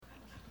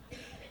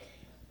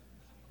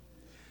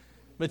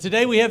But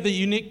today we have the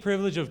unique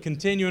privilege of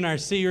continuing our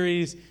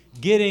series,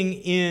 Getting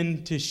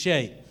Into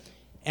Shape.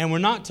 And we're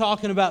not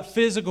talking about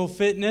physical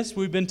fitness.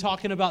 We've been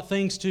talking about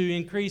things to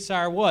increase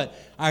our what?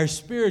 Our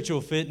spiritual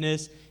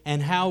fitness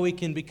and how we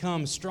can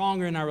become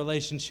stronger in our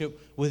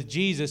relationship with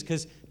Jesus,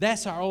 because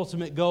that's our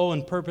ultimate goal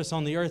and purpose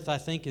on the earth, I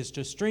think, is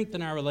to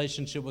strengthen our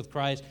relationship with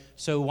Christ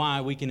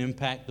so we can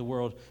impact the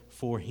world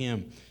for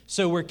Him.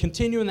 So we're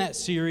continuing that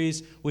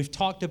series. We've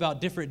talked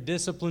about different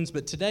disciplines,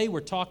 but today we're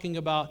talking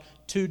about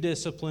two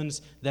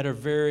disciplines that are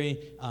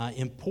very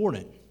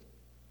important.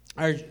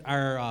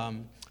 Our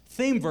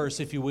theme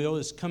verse, if you will,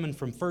 is coming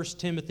from 1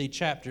 Timothy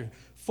chapter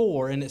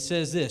 4, and it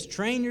says this: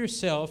 "Train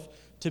yourself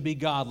to be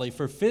godly,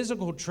 for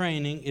physical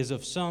training is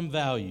of some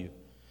value,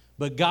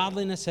 but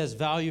godliness has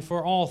value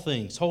for all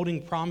things,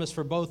 holding promise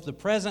for both the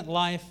present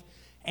life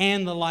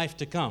and the life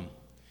to come."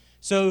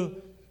 So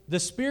the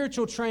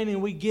spiritual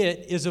training we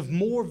get is of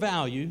more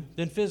value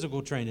than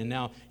physical training.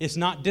 Now, it's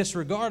not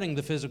disregarding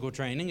the physical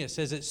training. It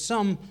says it's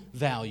some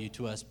value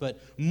to us. But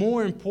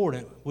more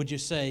important, would you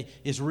say,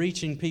 is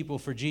reaching people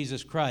for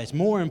Jesus Christ.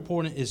 More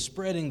important is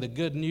spreading the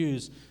good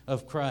news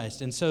of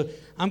Christ. And so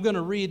I'm going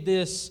to read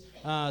this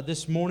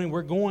this morning.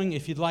 We're going,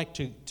 if you'd like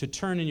to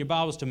turn in your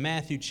Bibles to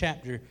Matthew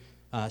chapter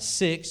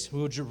 6.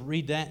 We'll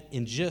read that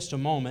in just a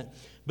moment.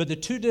 But the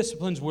two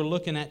disciplines we're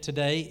looking at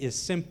today is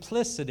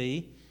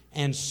simplicity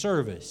and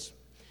service.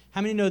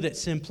 How many know that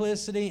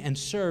simplicity and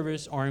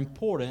service are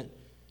important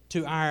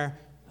to our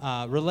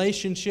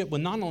relationship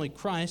with not only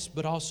Christ,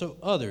 but also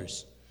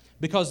others?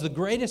 Because the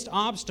greatest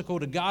obstacle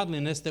to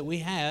godliness that we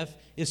have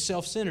is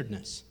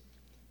self-centeredness.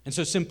 And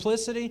so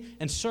simplicity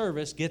and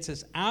service gets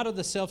us out of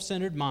the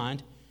self-centered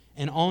mind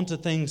and onto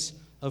things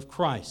of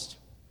Christ.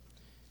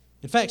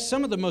 In fact,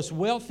 some of the most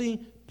wealthy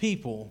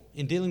people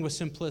in dealing with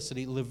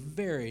simplicity live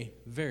very,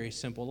 very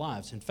simple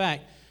lives. In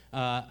fact,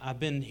 I've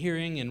been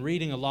hearing and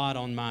reading a lot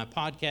on my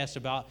podcast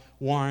about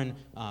Warren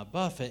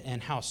Buffett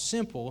and how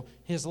simple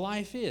his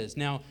life is.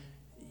 Now,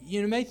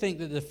 you may think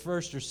that the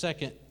first or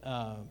second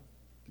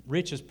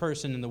richest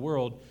person in the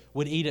world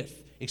would eat at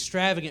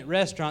extravagant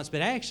restaurants,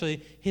 but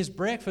actually his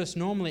breakfast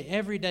normally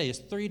every day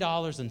is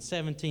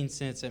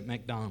 $3.17 at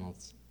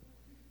McDonald's.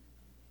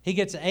 He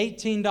gets an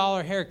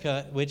 $18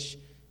 haircut, which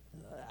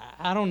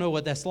I don't know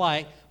what that's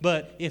like,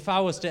 but if I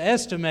was to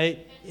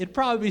estimate, it'd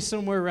probably be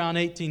somewhere around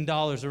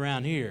 $18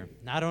 around here.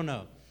 I don't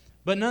know.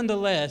 But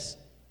nonetheless,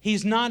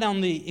 he's not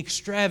on the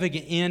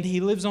extravagant end. He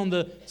lives on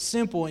the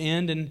simple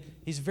end, and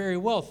he's very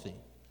wealthy.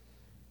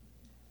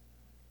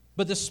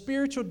 But the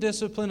spiritual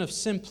discipline of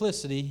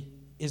simplicity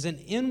is an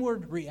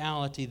inward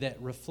reality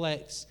that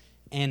reflects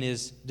and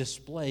is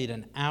displayed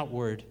an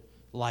outward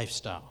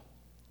lifestyle.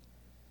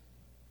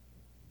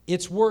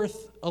 It's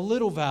worth a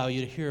little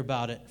value to hear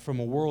about it from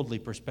a worldly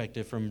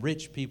perspective, from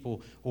rich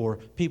people or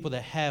people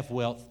that have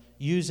wealth,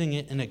 using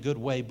it in a good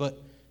way.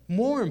 But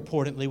more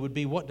importantly would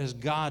be, what does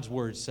God's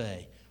Word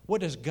say?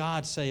 What does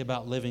God say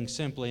about living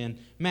simply? And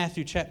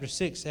Matthew chapter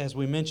 6, as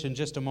we mentioned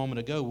just a moment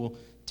ago, will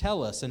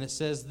tell us. And it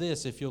says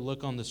this, if you'll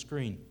look on the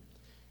screen: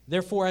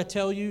 "Therefore I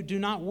tell you, do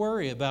not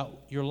worry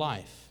about your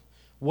life,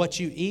 what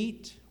you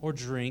eat or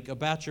drink,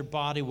 about your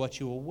body, what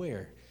you will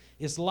wear.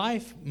 Is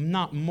life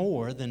not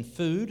more than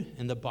food,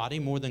 and the body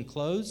more than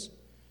clothes?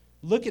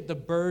 Look at the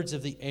birds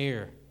of the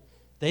air.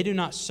 They do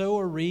not sow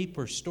or reap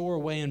or store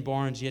away in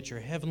barns, yet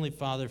your heavenly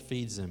Father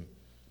feeds them.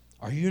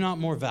 Are you not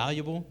more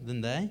valuable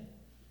than they?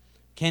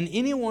 Can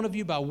any one of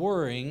you, by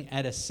worrying,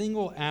 add a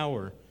single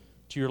hour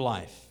to your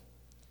life?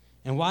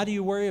 And why do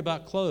you worry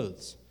about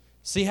clothes?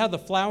 See how the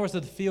flowers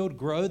of the field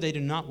grow? They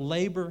do not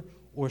labor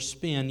or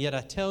spin, yet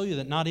I tell you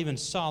that not even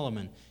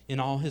Solomon in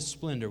all his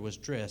splendor was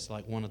dressed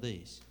like one of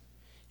these.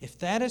 If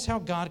that is how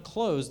God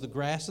clothes the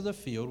grass of the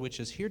field,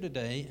 which is here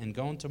today and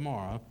gone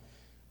tomorrow,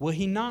 will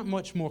He not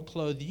much more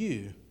clothe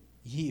you,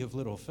 ye of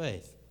little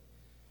faith?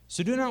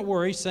 So do not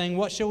worry, saying,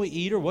 what shall we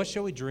eat, or what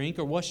shall we drink,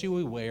 or what shall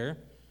we wear?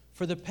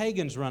 For the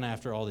pagans run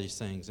after all these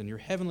things, and your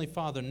heavenly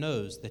Father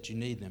knows that you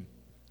need them."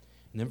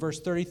 And then verse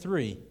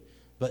 33,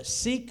 "But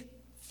seek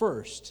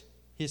first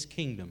His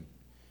kingdom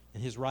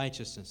and His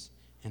righteousness,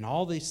 and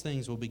all these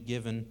things will be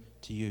given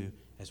to you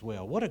as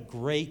well." What a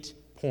great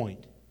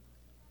point.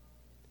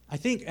 I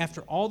think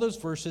after all those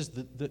verses,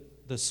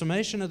 the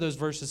summation of those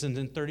verses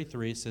in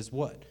 33, it says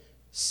what?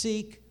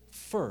 Seek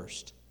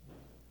first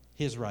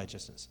His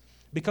righteousness.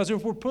 Because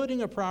if we're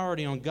putting a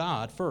priority on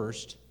God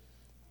first,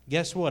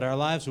 guess what? Our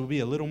lives will be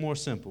a little more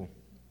simple.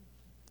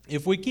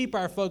 If we keep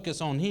our focus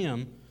on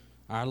Him,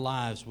 our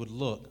lives would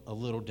look a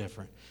little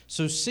different.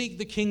 So seek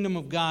the kingdom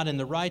of God and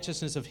the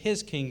righteousness of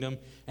His kingdom,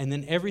 and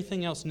then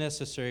everything else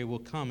necessary will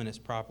come in its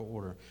proper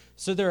order.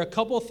 So there are a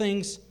couple of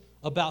things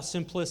about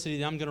simplicity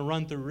that I'm going to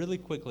run through really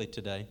quickly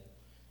today.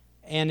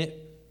 And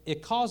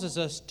it causes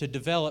us to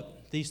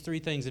develop these three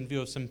things in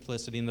view of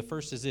simplicity. And the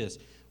first is this: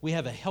 we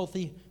have a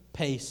healthy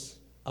pace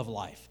of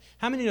life.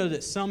 How many know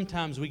that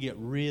sometimes we get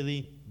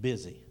really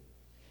busy?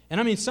 And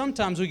I mean,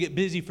 sometimes we get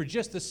busy for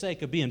just the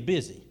sake of being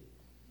busy.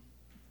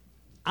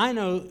 I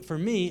know for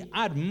me,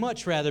 I'd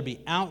much rather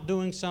be out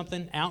doing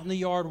something, out in the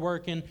yard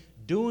working,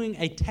 doing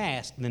a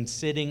task than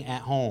sitting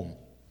at home.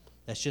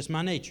 That's just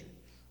my nature.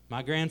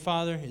 My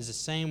grandfather is the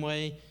same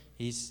way.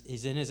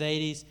 He's in his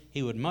 80s.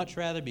 He would much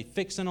rather be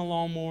fixing a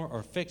lawnmower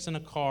or fixing a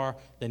car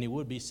than he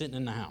would be sitting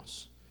in the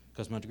house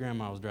because my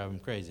grandma was driving him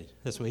crazy.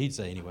 That's what he'd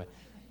say anyway.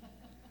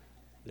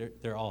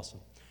 They're awesome.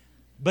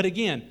 But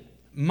again,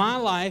 my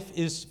life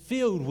is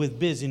filled with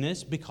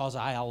busyness because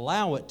I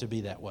allow it to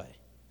be that way.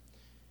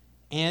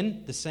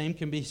 And the same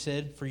can be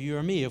said for you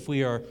or me. If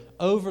we are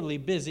overly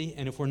busy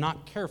and if we're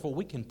not careful,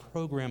 we can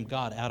program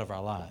God out of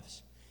our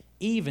lives,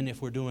 even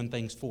if we're doing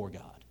things for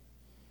God.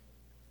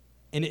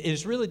 And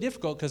it's really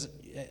difficult because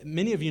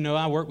many of you know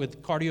I work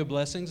with Cardio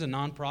Blessings, a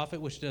nonprofit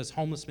which does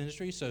homeless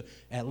ministry. So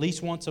at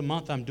least once a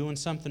month I'm doing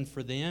something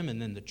for them,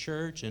 and then the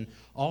church and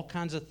all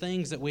kinds of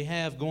things that we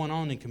have going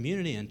on in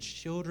community and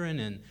children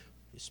and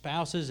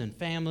spouses and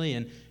family.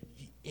 And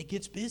it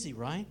gets busy,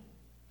 right?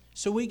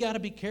 So we got to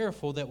be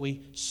careful that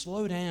we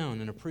slow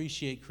down and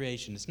appreciate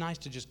creation. It's nice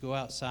to just go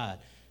outside.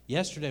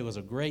 Yesterday was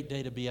a great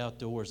day to be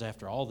outdoors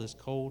after all this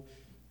cold.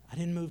 I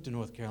didn't move to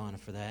North Carolina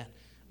for that.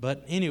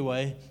 But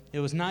anyway, it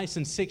was nice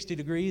and 60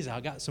 degrees.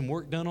 I got some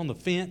work done on the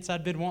fence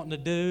I'd been wanting to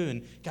do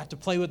and got to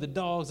play with the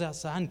dogs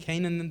outside. And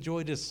Kanan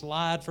enjoyed his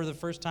slide for the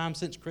first time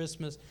since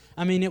Christmas.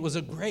 I mean, it was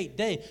a great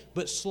day.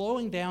 But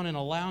slowing down and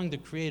allowing the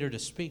Creator to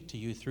speak to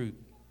you through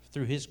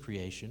His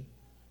creation,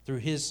 through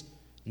His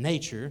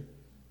nature,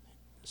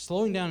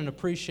 slowing down and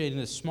appreciating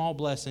the small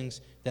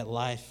blessings that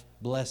life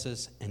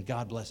blesses and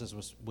God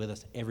blesses with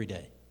us every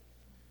day.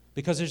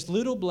 Because there's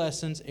little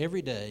blessings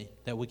every day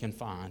that we can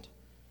find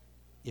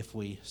if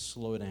we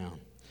slow down.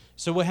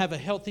 So we'll have a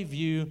healthy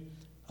view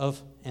of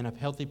and a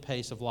healthy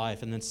pace of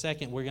life. And then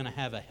second, we're going to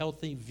have a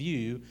healthy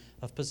view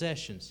of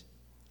possessions.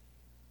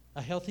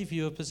 A healthy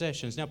view of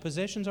possessions. Now,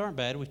 possessions aren't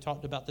bad. We've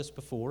talked about this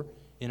before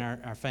in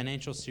our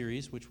financial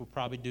series, which we'll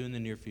probably do in the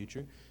near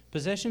future.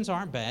 Possessions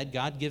aren't bad.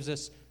 God gives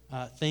us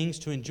things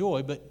to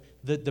enjoy, but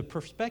the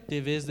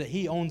perspective is that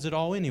He owns it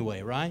all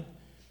anyway, right?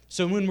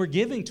 So when we're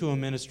giving to a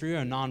ministry or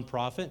a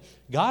nonprofit,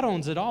 God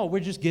owns it all. We're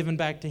just giving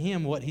back to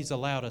Him what He's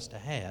allowed us to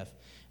have.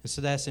 And so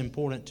that's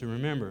important to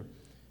remember.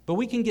 But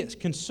we can get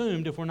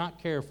consumed if we're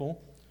not careful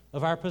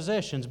of our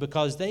possessions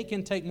because they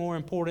can take more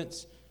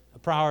importance, a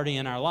priority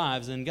in our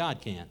lives than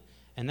God can.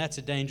 And that's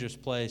a dangerous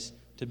place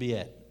to be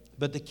at.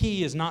 But the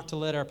key is not to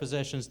let our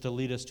possessions to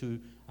lead us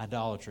to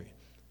idolatry.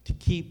 To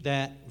keep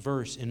that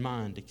verse in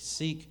mind, to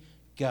seek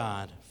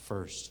God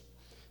first.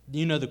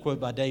 You know the quote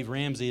by Dave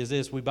Ramsey is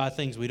this: we buy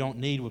things we don't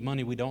need with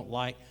money we don't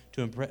like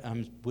to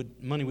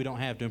with money we don't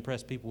have to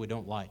impress people we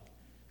don't like.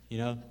 You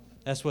know,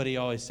 that's what he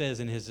always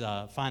says in his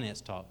finance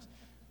talks.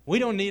 We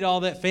don't need all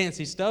that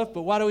fancy stuff,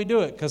 but why do we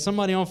do it? Because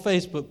somebody on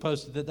Facebook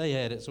posted that they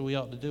had it, so we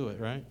ought to do it,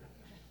 right?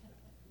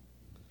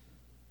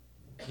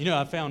 You know,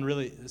 I found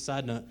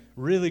side note,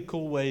 really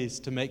cool ways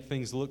to make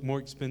things look more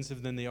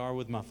expensive than they are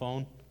with my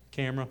phone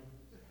camera.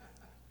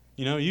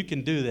 You know, you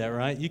can do that,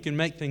 right? You can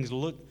make things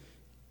look.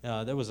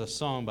 There was a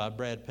song by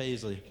Brad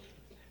Paisley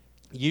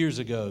years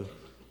ago.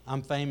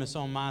 I'm famous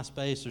on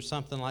MySpace or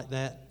something like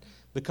that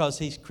because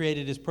he's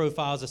created his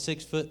profile as a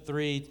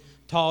 6'3",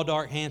 tall,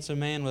 dark, handsome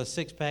man with a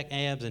six-pack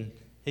abs, and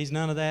he's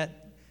none of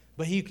that.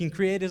 But he can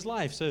create his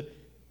life. So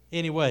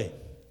anyway,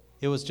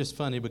 it was just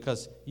funny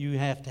because you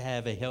have to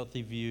have a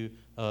healthy view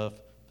of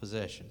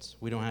possessions.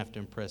 We don't have to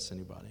impress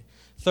anybody.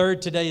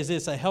 Third today is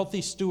this: a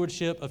healthy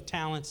stewardship of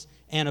talents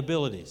and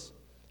abilities.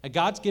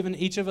 God's given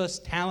each of us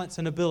talents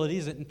and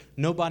abilities that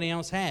nobody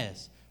else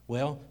has.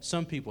 Well,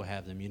 some people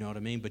have them, you know what I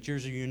mean, but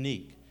yours are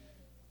unique.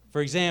 For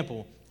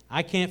example,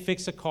 I can't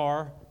fix a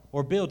car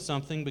or build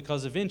something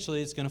because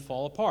eventually it's going to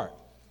fall apart.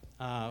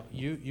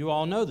 You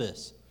all know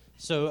this.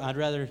 So I'd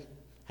rather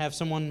have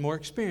someone more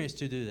experienced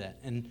to do that.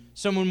 And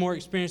someone more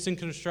experienced in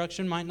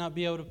construction might not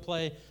be able to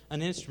play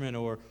an instrument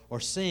or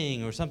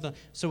sing or something.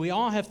 So we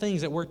all have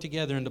things that work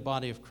together in the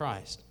body of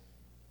Christ.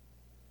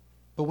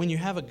 But when you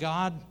have a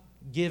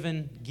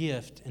God-given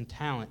gift and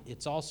talent,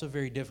 it's also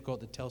very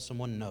difficult to tell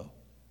someone no.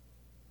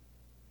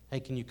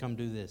 Hey, can you come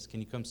do this? Can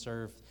you come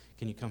serve?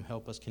 Can you come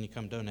help us? Can you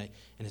come donate?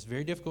 And it's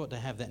very difficult to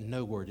have that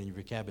no word in your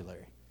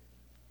vocabulary.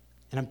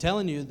 And I'm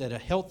telling you that a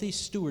healthy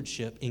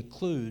stewardship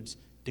includes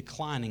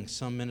declining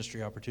some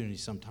ministry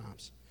opportunities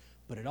sometimes.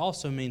 But it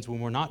also means when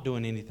we're not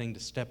doing anything to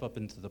step up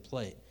into the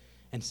plate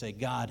and say,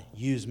 God,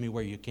 use me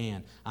where you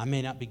can. I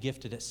may not be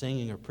gifted at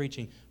singing or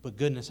preaching, but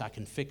goodness, I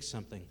can fix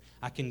something.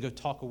 I can go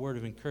talk a word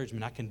of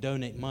encouragement. I can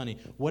donate money.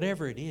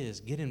 Whatever it is,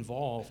 get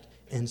involved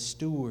and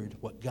steward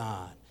what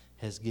God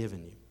has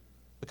given you.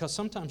 Because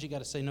sometimes you got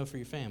to say no for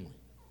your family.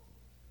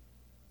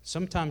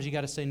 Sometimes you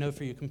got to say no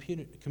for your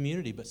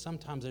community, but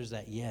sometimes there's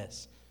that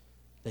yes,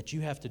 that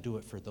you have to do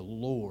it for the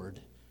Lord,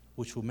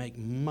 which will make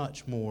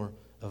much more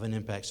of an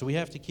impact. So we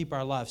have to keep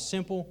our lives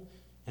simple,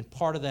 and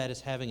part of that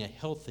is having a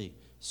healthy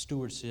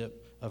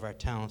stewardship of our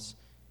talents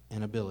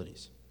and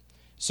abilities.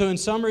 So in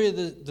summary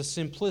of the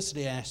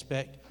simplicity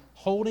aspect,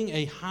 holding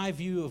a high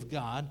view of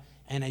God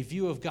and a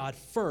view of God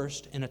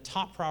first and a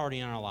top priority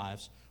in our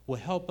lives will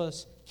help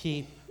us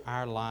keep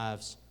our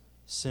lives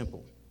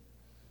simple.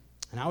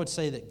 And I would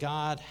say that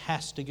God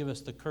has to give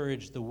us the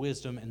courage, the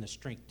wisdom, and the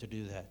strength to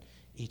do that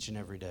each and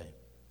every day.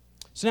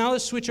 So now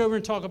let's switch over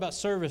and talk about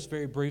service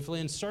very briefly.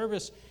 And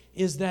service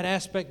is that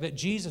aspect that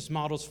Jesus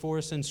models for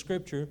us in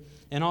Scripture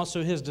and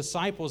also his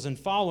disciples in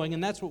following.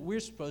 And that's what we're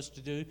supposed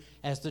to do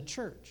as the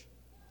church,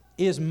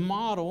 is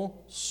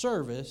model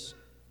service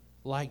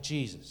like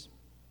Jesus.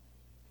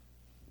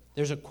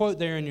 There's a quote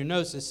there in your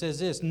notes that says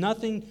this: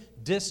 "Nothing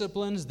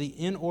disciplines the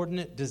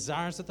inordinate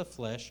desires of the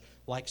flesh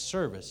like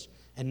service,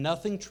 and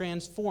nothing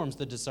transforms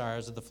the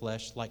desires of the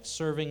flesh like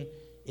serving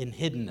in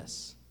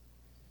hiddenness."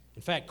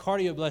 In fact,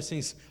 Cardio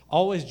Blessings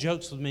always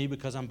jokes with me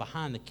because I'm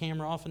behind the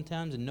camera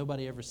oftentimes and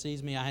nobody ever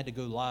sees me. I had to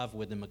go live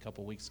with them a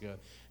couple weeks ago.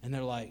 And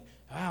they're like,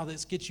 "Wow,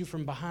 this gets you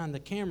from behind the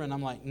camera." And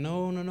I'm like,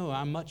 no,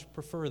 I much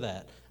prefer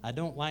that. I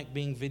don't like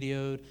being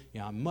videoed.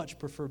 I much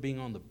prefer being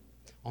on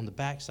the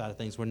back side of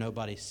things where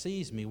nobody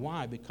sees me.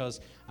 Why? Because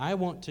I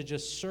want to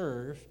just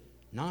serve,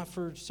 not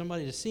for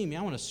somebody to see me.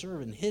 I want to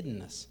serve in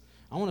hiddenness.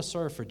 I want to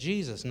serve for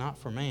Jesus, not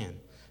for man.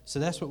 So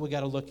that's what we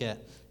got to look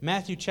at.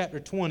 Matthew chapter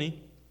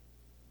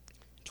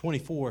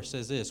 20:24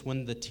 says this: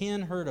 "When the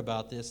 10 heard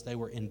about this, they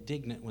were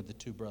indignant with the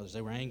two brothers."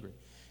 They were angry.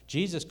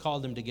 Jesus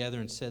called them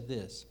together and said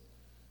this: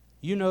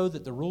 "You know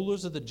that the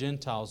rulers of the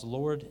Gentiles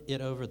lord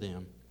it over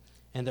them,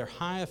 and their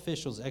high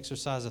officials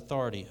exercise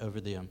authority over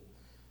them.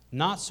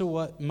 Not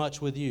so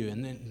much with you."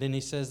 And then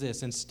he says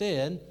this: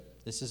 "Instead,"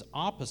 this is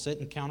opposite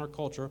and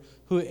countercultural,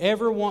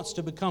 "whoever wants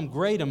to become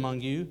great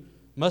among you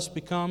must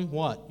become"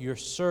 what? "Your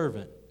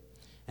servant.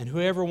 And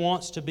whoever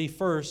wants to be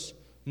first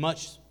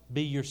must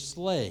be your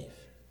slave.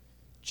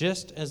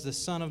 Just as the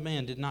Son of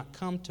Man did not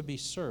come to be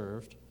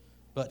served,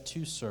 but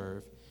to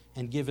serve,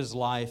 and give his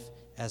life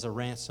as a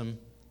ransom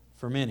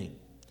for many."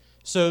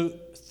 So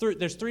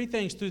there's three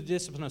things through the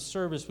discipline of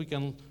service we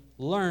can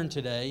learn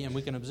today and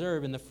we can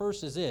observe. And the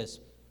first is this: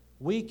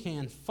 we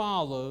can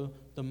follow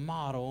the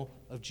model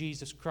of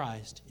Jesus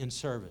Christ in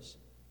service.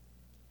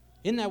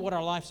 Isn't that what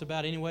our life's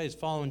about anyway, is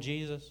following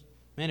Jesus?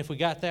 Man, if we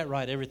got that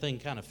right, everything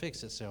kind of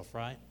fixed itself,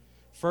 right?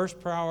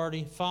 First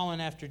priority, following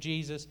after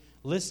Jesus,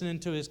 listening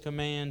to his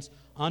commands,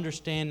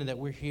 understanding that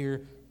we're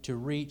here to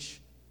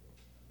reach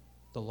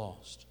the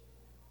lost.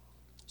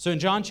 So in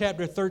John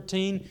chapter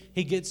 13,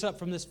 he gets up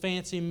from this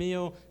fancy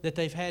meal that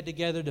they've had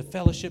together, the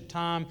fellowship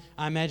time.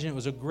 I imagine it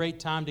was a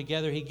great time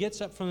together. He gets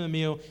up from the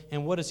meal,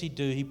 and what does he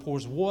do? He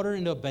pours water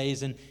into a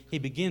basin. He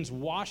begins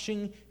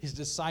washing his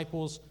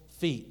disciples'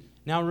 feet.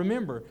 Now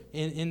remember,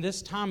 in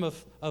this time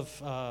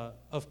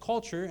of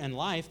culture and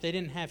life, they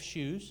didn't have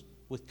shoes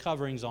with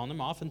coverings on them.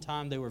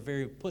 Oftentimes they were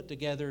very put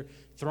together,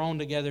 thrown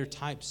together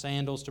type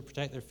sandals to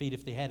protect their feet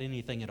if they had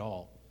anything at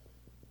all.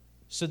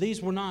 So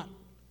these were not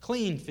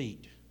clean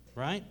feet,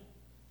 right?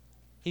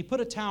 He put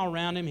a towel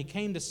around him. He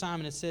came to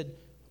Simon and said,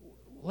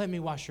 "Let me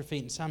wash your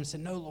feet." And Simon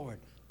said, "No,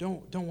 Lord,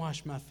 don't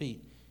wash my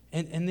feet."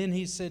 And then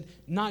he said,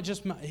 "Not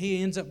just my,"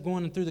 he ends up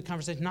going through the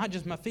conversation, "not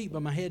just my feet,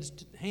 but my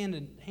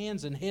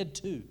hands and head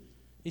too."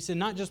 He said,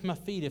 "Not just my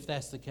feet, if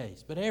that's the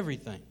case, but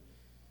everything."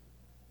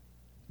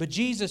 But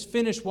Jesus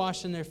finished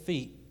washing their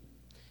feet.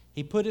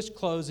 He put his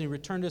clothes and he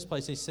returned to his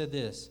place. He said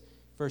this,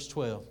 verse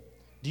 12,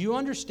 "Do you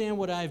understand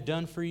what I have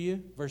done for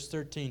you?" Verse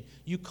 13,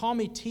 "You call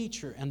me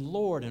teacher and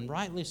Lord, and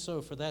rightly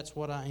so, for that's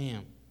what I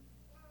am.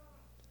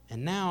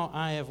 And now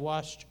I have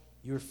washed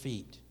your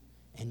feet,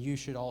 and you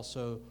should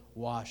also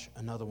wash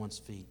another one's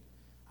feet.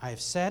 I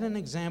have set an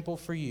example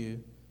for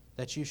you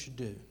that you should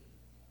do.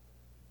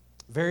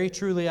 Very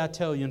truly I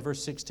tell you," in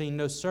verse 16,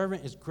 "no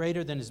servant is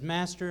greater than his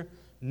master,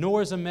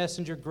 nor is a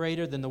messenger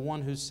greater than the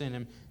one who sent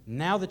him.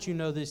 Now that you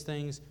know these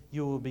things,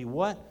 you will be"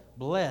 what?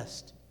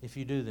 "Blessed if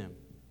you do them."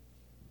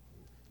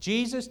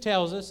 Jesus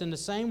tells us in the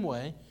same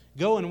way,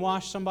 go and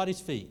wash somebody's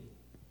feet.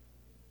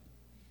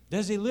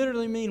 Does he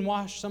literally mean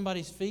wash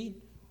somebody's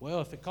feet?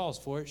 Well, if it calls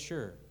for it,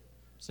 sure.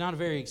 It's not a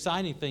very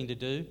exciting thing to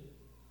do.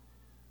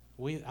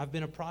 I've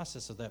been a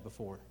process of that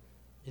before.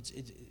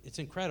 It's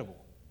incredible.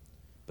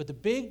 But the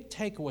big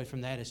takeaway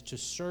from that is to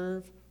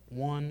serve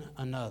one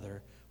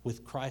another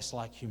with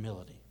Christ-like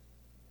humility.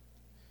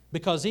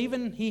 Because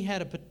even he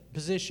had a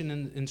position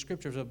in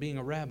Scriptures of being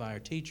a rabbi or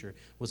teacher,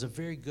 was a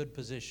very good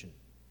position.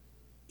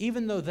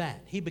 Even though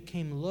that, he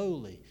became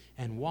lowly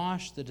and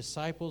washed the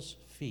disciples'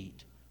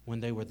 feet when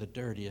they were the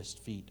dirtiest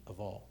feet of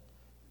all.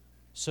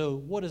 So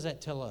what does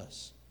that tell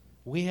us?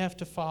 We have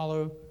to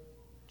follow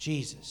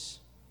Jesus.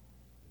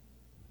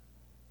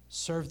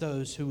 Serve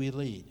those who we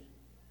lead.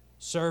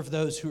 Serve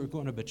those who are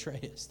going to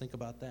betray us. Think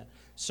about that.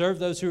 Serve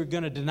those who are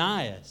going to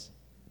deny us.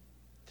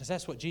 Because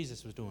that's what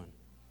Jesus was doing.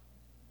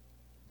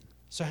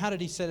 So how did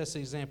he set us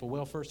an example?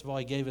 Well, first of all,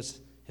 he gave us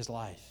his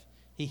life.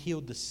 He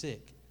healed the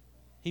sick.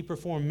 He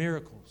performed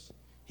miracles.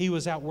 He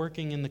was out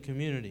working in the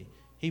community.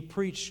 He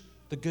preached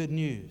the good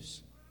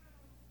news.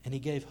 And he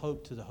gave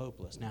hope to the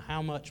hopeless. Now,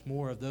 how much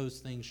more of those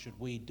things should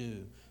we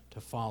do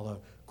to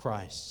follow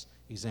Christ's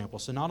example?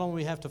 So not only do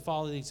we have to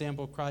follow the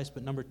example of Christ,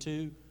 but number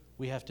two,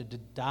 we have to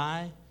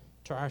die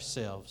to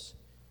ourselves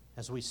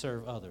as we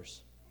serve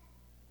others.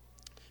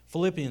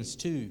 Philippians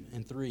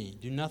 2:3,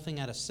 "Do nothing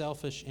out of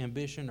selfish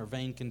ambition or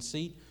vain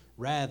conceit.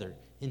 Rather,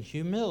 in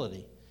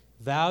humility,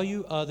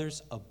 value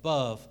others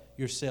above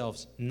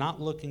yourselves,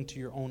 not looking to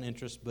your own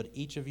interests, but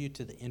each of you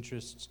to the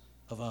interests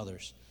of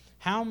others.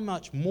 How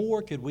much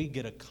more could we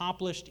get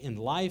accomplished in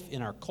life,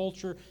 in our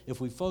culture,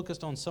 if we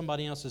focused on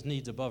somebody else's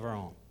needs above our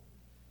own?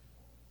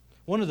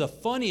 One of the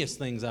funniest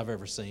things I've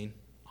ever seen,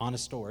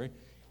 honest story,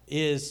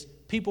 is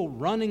people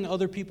running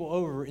other people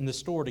over in the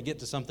store to get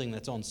to something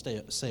that's on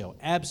sale.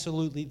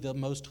 Absolutely the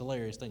most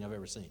hilarious thing I've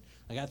ever seen.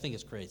 Like, I think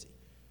it's crazy.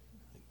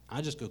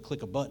 I just go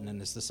click a button and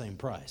it's the same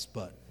price,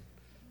 but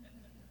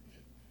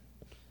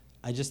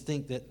I just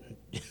think that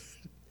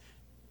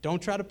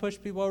don't try to push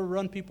people over,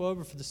 run people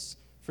over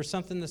for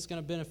something that's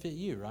going to benefit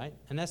you, right?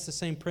 And that's the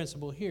same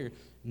principle here.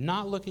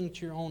 Not looking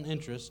to your own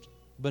interest,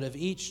 but of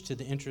each to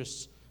the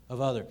interests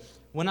of other.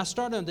 When I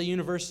started at the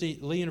university,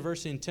 Lee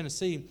University in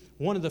Tennessee,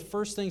 one of the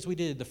first things we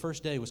did the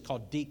first day was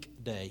called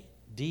Deke Day.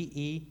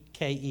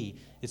 D-E-K-E.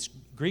 It's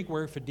Greek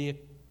word for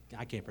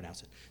I can't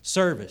pronounce it.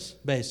 Service,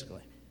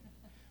 basically.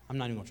 I'm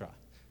not even going to try.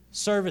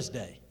 Service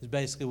Day is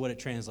basically what it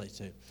translates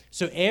to.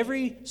 So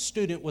every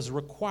student was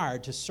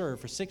required to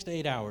serve for 6 to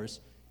 8 hours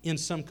in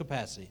some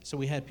capacity. So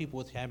we had people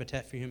with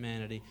Habitat for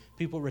Humanity,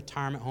 people at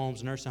retirement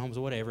homes, nursing homes,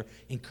 or whatever,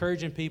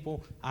 encouraging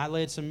people. I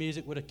led some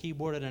music with a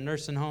keyboard at a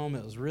nursing home.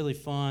 It was really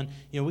fun.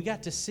 We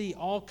got to see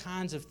all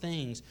kinds of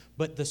things,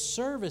 but the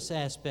service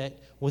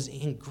aspect was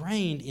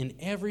ingrained in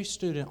every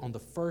student on the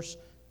first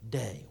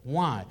day.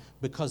 Why?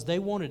 Because they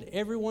wanted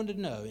everyone to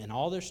know, and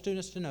all their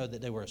students to know,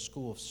 that they were a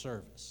school of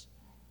service.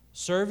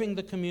 Serving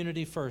the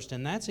community first,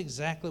 and that's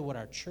exactly what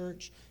our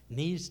church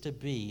needs to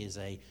be, is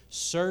a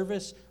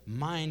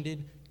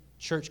service-minded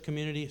church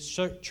community,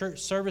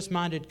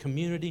 service-minded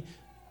community.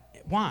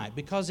 Why?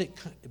 Because it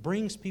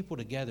brings people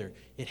together.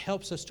 It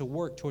helps us to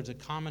work towards a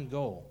common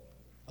goal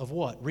of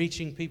what?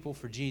 Reaching people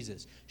for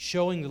Jesus,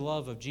 showing the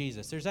love of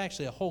Jesus. There's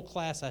actually a whole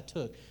class I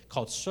took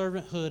called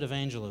Servanthood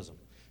Evangelism,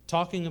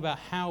 talking about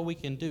how we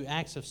can do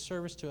acts of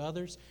service to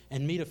others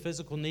and meet a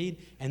physical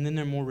need, and then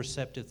they're more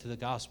receptive to the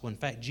gospel. In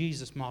fact,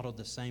 Jesus modeled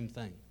the same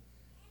thing.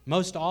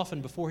 Most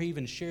often, before he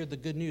even shared the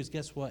good news,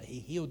 guess what? He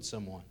healed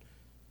someone.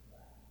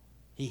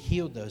 He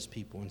healed those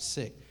people and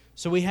sick.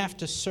 So we have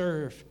to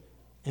serve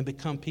and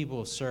become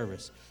people of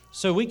service.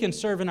 So we can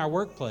serve in our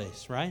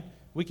workplace, right?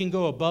 We can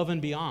go above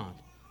and beyond.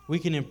 We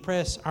can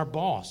impress our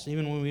boss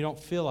even when we don't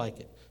feel like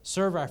it.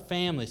 Serve our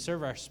family,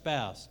 serve our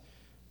spouse,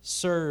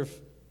 serve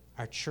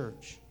our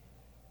church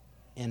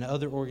and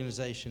other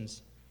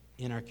organizations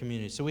in our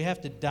community. So we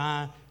have to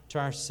die to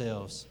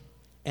ourselves.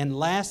 And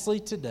lastly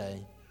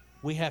today,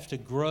 we have to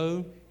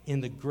grow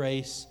in the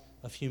grace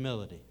of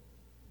humility.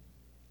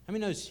 How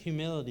many knows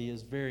humility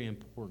is very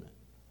important?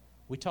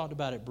 We talked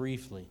about it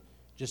briefly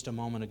just a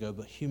moment ago,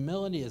 but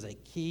humility is a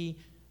key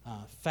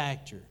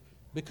factor,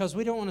 because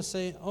we don't want to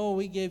say, oh,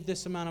 we gave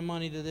this amount of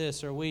money to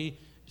this, or we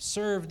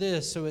serve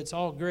this, so it's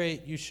all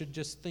great. You should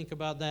just think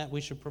about that.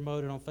 We should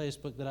promote it on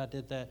Facebook that I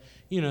did that.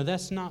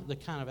 That's not the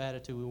kind of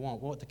attitude we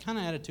want. Well, the kind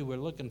of attitude we're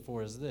looking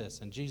for is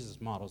this, and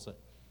Jesus models it.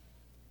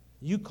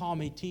 You call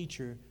me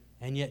teacher,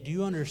 and yet do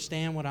you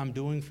understand what I'm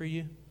doing for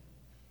you?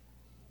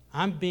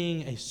 I'm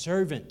being a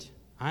servant.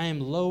 I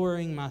am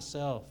lowering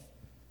myself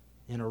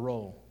in a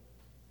role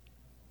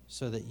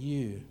so that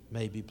you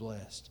may be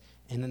blessed.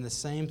 And in the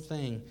same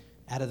thing,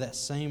 out of that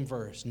same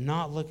verse,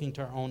 not looking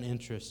to our own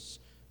interests,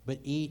 but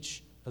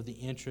each of the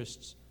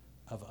interests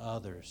of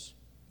others.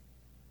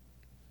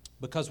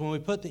 Because when we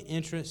put the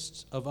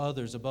interests of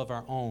others above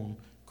our own,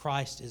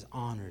 Christ is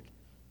honored.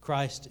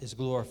 Christ is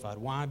glorified.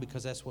 Why?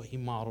 Because that's what he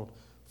modeled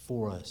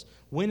for us.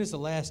 When is the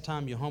last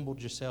time you humbled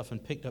yourself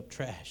and picked up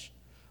trash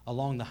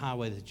along the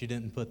highway that you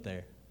didn't put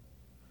there?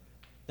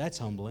 That's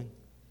humbling.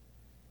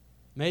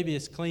 Maybe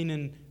it's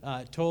cleaning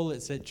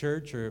toilets at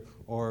church,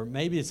 or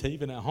maybe it's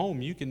even at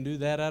home. You can do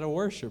that out of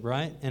worship,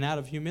 right? And out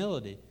of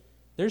humility.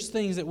 There's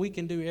things that we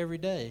can do every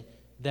day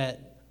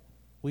that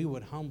we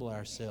would humble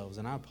ourselves.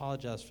 And I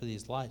apologize for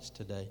these lights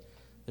today.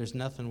 There's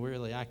nothing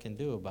really I can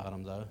do about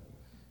them, though.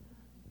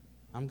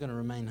 I'm going to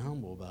remain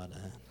humble about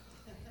that.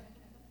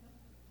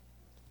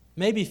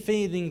 Maybe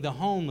feeding the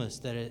homeless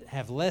that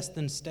have less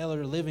than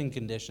stellar living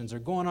conditions, or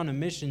going on a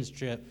missions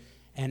trip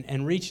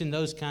and reaching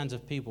those kinds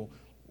of people.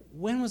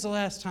 When was the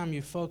last time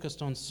you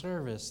focused on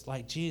service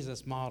like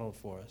Jesus modeled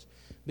for us?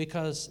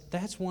 Because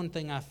that's one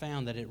thing I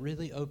found, that it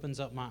really opens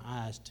up my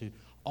eyes to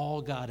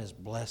all God has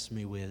blessed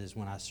me with is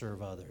when I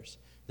serve others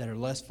that are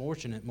less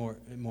fortunate, more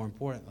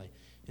importantly.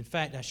 In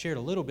fact, I shared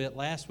a little bit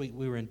last week.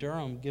 We were in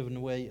Durham giving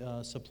away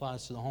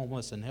supplies to the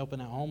homeless and helping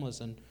out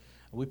homeless, and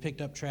we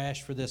picked up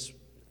trash for this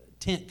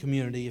tent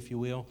community, if you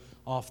will,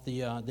 off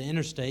the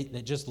interstate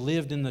that just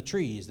lived in the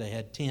trees. They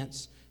had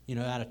tents,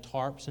 out of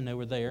tarps, and they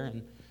were there.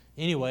 And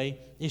anyway,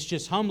 it's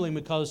just humbling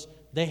because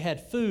they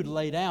had food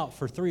laid out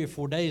for 3 or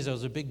 4 days. There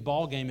was a big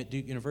ball game at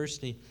Duke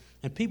University,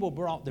 and people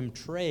brought them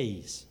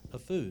trays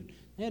of food.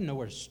 They had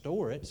nowhere to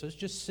store it, so it's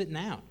just sitting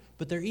out.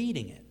 But they're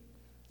eating it,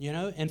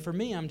 And for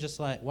me, I'm just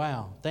like,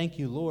 wow, thank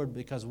you, Lord,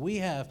 because we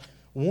have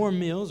warm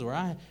meals, or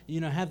I,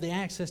 have the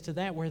access to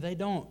that where they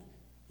don't.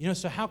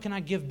 So how can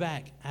I give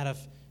back out of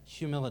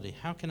humility?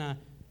 How can I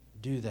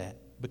do that?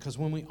 Because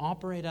when we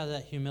operate out of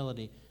that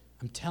humility,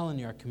 I'm telling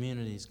you, our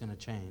community is going to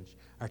change.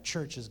 Our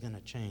church is going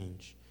to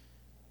change.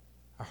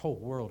 Our whole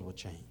world will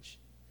change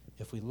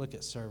if we look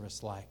at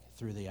service like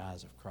through the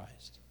eyes of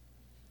Christ.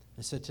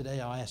 And so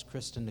today I'll ask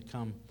Kristen to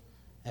come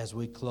as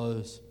we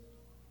close.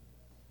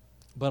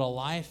 But a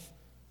life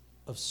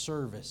of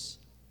service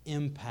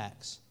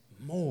impacts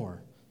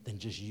more than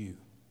just you.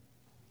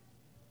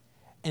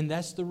 And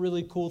that's the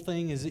really cool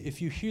thing, is if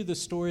you hear the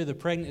story of the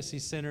pregnancy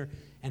center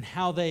and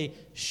how they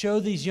show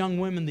these young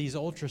women these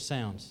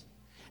ultrasounds,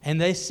 and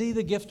they see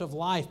the gift of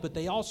life, but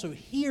they also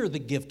hear the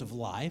gift of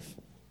life.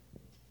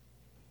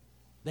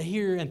 They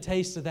hear and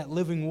taste of that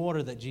living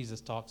water that Jesus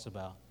talks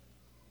about.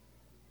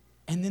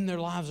 And then their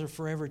lives are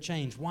forever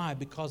changed. Why?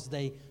 Because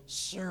they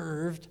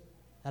served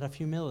out of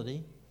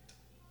humility,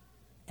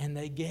 and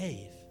they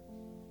gave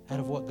out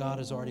of what God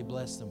has already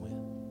blessed them with.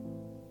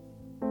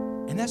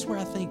 And that's where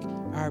I think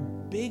our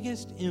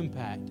biggest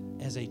impact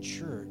as a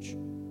church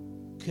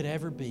could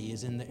ever be,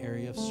 is in the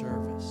area of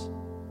service.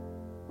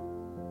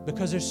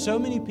 Because there's so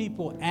many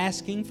people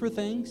asking for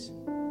things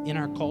in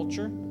our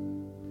culture.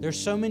 There's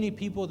so many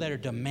people that are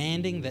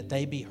demanding that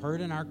they be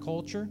heard in our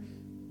culture.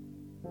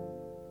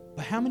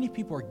 But how many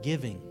people are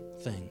giving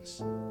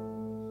things?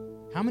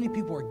 How many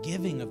people are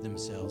giving of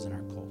themselves in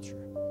our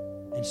culture?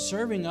 And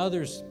serving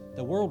others,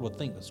 the world would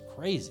think was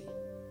crazy.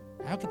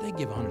 How could they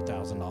give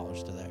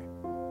 $100,000 to there?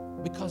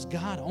 Because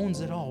God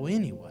owns it all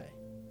anyway.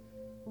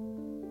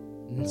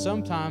 And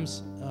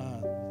sometimes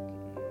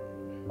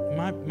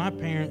my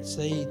parents,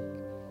 they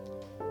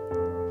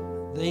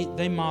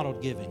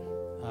modeled giving.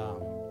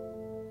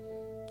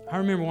 I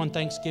remember one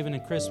Thanksgiving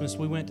and Christmas,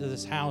 we went to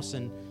this house,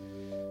 and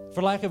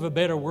for lack of a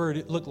better word,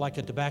 it looked like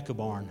a tobacco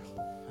barn.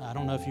 I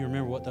don't know if you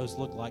remember what those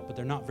look like, but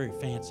they're not very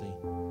fancy.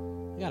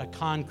 They got a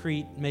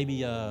concrete,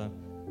 maybe a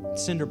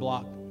cinder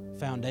block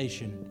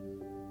foundation.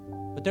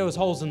 But there was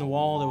holes in the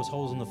wall, there was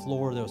holes in the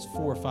floor, there was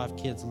 4 or 5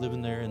 kids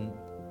living there, and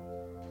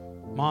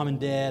Mom and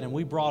Dad, and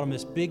we brought them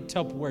this big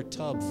Tupperware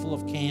tub full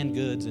of canned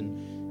goods,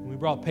 and we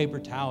brought paper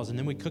towels, and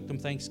then we cooked them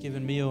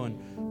Thanksgiving meal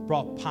and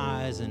brought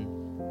pies, and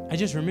I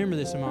just remember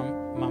this in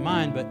my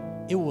mind, but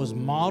it was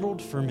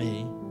modeled for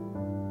me,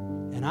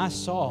 and I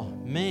saw,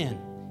 man,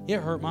 it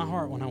hurt my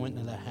heart when I went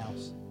into that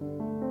house.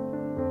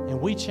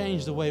 And we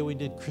changed the way we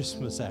did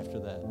Christmas after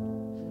that.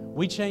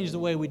 We changed the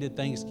way we did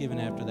Thanksgiving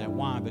after that.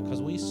 Why?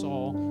 Because we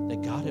saw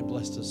that God had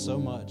blessed us so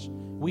much.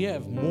 We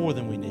have more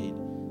than we need.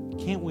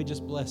 Can't we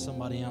just bless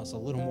somebody else a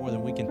little more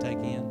than we can take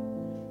in?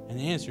 And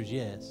the answer is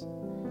yes.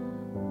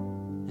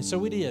 And so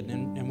we did,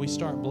 and we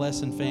start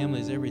blessing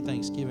families every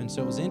Thanksgiving.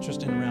 So it was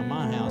interesting around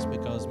my house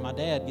because my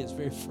dad gets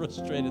very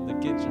frustrated in the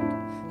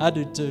kitchen. I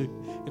do too.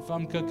 If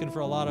I'm cooking for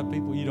a lot of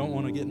people, you don't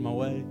want to get in my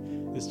way.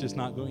 It's just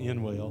not going to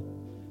end well.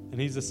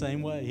 And he's the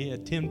same way. He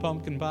had 10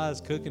 pumpkin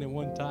pies cooking at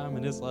one time,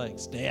 and it's like,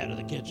 stay out of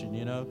the kitchen,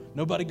 you know.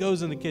 Nobody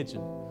goes in the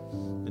kitchen.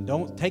 And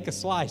don't take a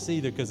slice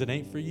either, because it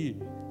ain't for you,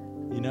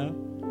 you know.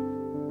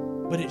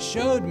 But it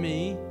showed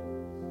me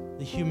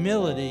the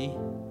humility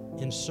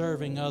in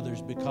serving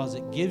others, because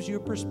it gives you a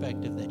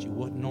perspective that you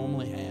wouldn't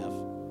normally have.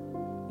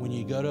 When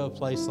you go to a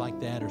place like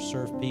that or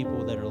serve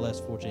people that are less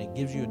fortunate, it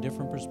gives you a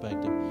different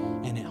perspective,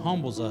 and it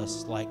humbles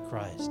us like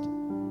Christ.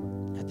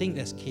 I think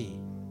that's key.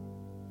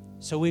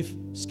 So we've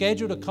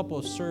scheduled a couple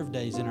of serve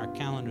days in our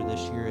calendar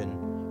this year,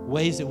 and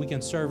ways that we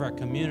can serve our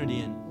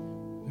community,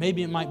 and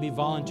maybe it might be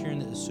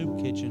volunteering at the soup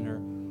kitchen or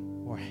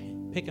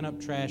picking up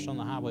trash on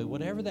the highway,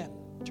 whatever that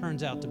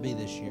turns out to be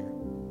this year.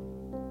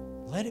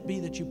 Let it be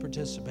that you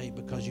participate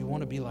because you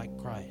want to be like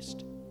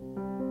Christ.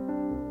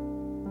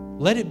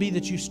 Let it be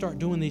that you start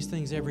doing these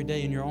things every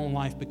day in your own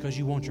life because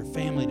you want your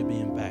family to be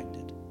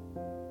impacted.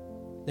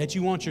 That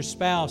you want your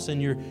spouse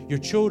and your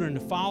children to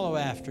follow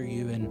after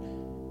you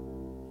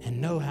and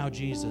know how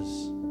Jesus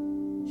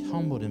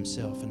humbled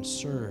himself and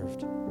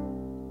served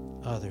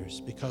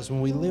others. Because when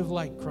we live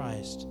like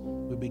Christ,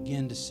 we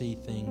begin to see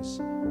things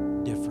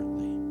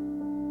differently.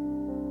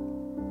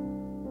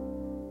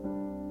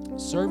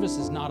 Service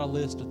is not a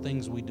list of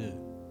things we do.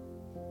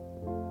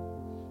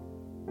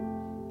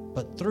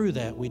 But through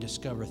that, we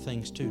discover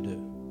things to do.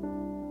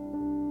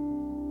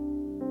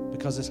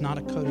 Because it's not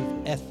a code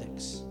of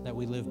ethics that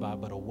we live by,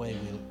 but a way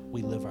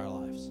we live our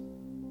lives.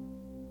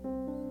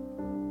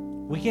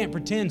 We can't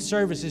pretend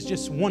service is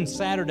just one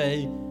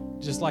Saturday.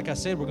 Just like I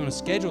said, we're going to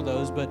schedule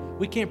those, but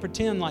we can't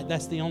pretend like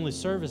that's the only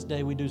service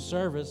day we do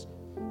service.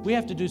 We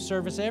have to do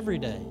service every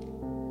day.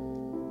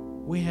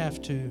 We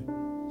have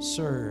to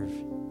serve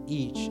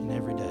each and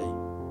every day.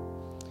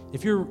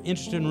 If you're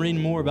interested in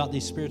reading more about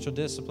these spiritual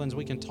disciplines,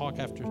 we can talk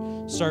after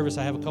service.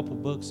 I have a couple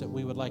books that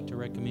we would like to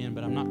recommend,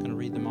 but I'm not going to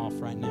read them off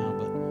right now.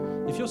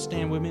 But if you'll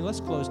stand with me,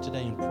 let's close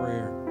today in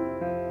prayer.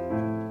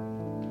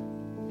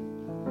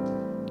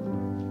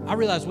 I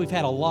realize we've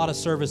had a lot of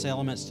service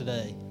elements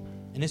today,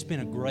 and it's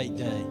been a great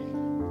day.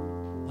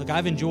 Look,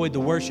 I've enjoyed the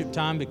worship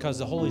time because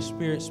the Holy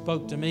Spirit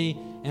spoke to me,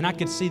 and I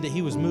could see that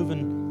He was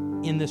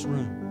moving in this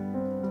room.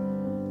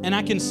 And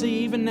I can see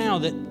even now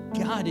that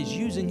God is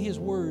using His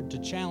Word to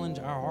challenge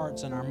our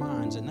hearts and our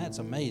minds, and that's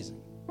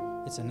amazing.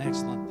 It's an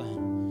excellent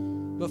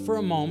thing. But for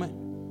a moment,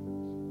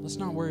 let's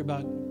not worry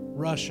about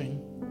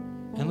rushing,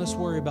 and let's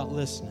worry about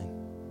listening.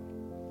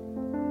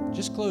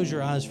 Just close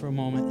your eyes for a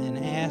moment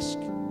and ask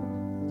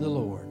the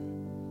Lord,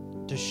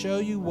 to show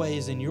you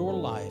ways in your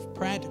life,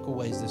 practical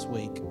ways this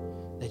week,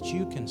 that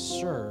you can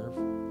serve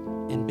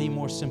and be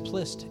more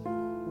simplistic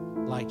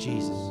like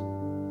Jesus.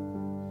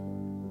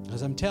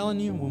 Because I'm telling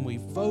you, when we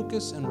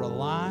focus and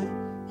rely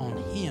on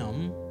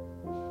Him,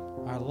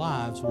 our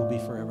lives will be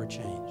forever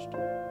changed.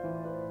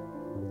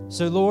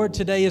 So, Lord,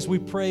 today as we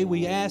pray,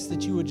 we ask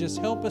that you would just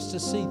help us to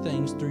see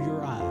things through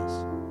your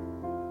eyes.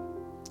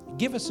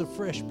 Give us a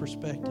fresh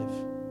perspective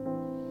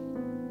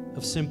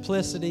of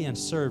simplicity and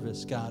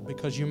service, God,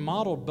 because you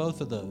modeled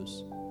both of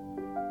those.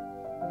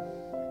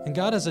 And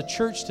God, as a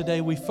church today,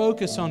 we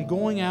focus on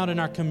going out in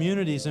our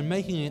communities and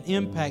making an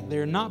impact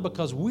there, not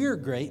because we're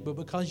great, but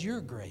because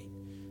you're great.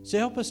 So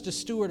help us to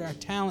steward our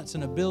talents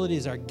and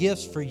abilities, our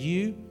gifts for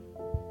you.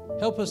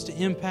 Help us to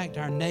impact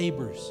our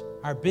neighbors,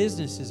 our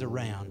businesses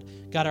around,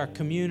 God, our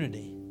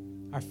community,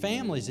 our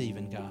families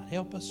even, God.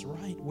 Help us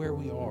right where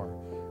we are,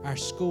 our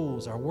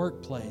schools, our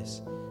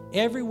workplace.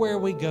 Everywhere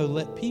we go,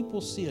 let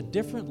people see a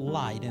different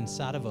light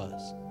inside of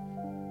us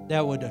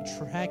that would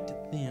attract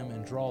them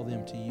and draw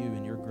them to you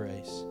in your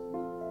grace.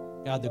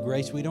 God, the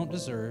grace we don't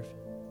deserve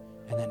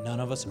and that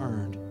none of us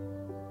earned,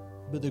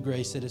 but the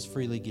grace that is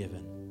freely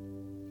given.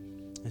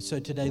 And so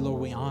today,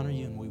 Lord, we honor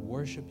you and we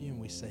worship you and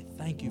we say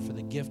thank you for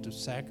the gift of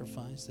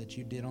sacrifice that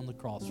you did on the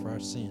cross for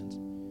our sins.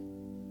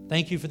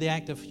 Thank you for the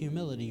act of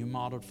humility you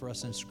modeled for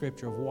us in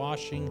Scripture of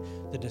washing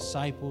the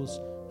disciples'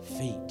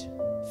 feet,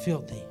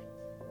 filthy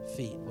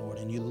feet, Lord.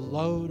 And you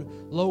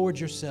lowered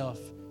yourself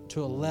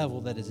to a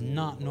level that is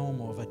not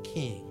normal of a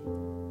king.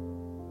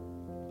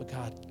 But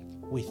God,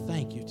 we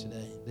thank you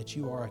today that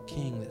you are a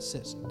king that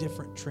sets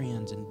different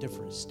trends and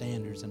different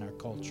standards in our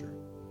culture.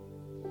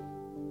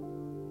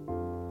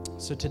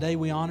 So today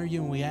we honor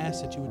you and we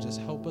ask that you would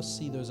just help us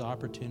see those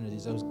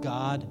opportunities, those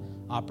God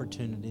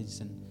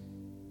opportunities. And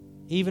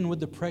even with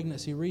the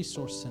Pregnancy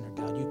Resource Center,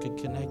 God, you could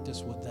connect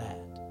us with that.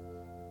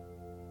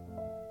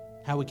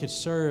 How we could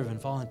serve and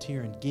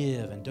volunteer and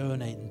give and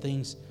donate and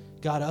things,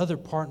 God, other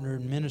partner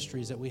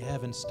ministries that we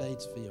have in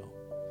Statesville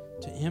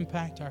to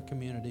impact our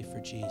community for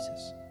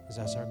Jesus, because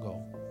that's our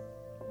goal.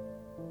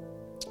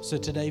 So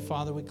today,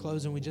 Father, we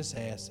close and we just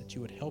ask that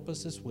you would help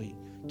us this week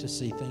to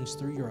see things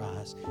through your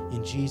eyes.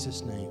 In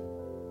Jesus' name,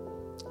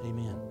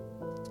 amen.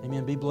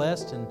 Amen. Be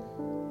blessed, and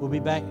we'll be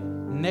back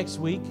next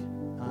week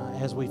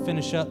as we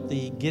finish up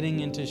the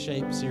Getting Into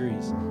Shape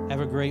series. Have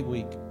a great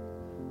week.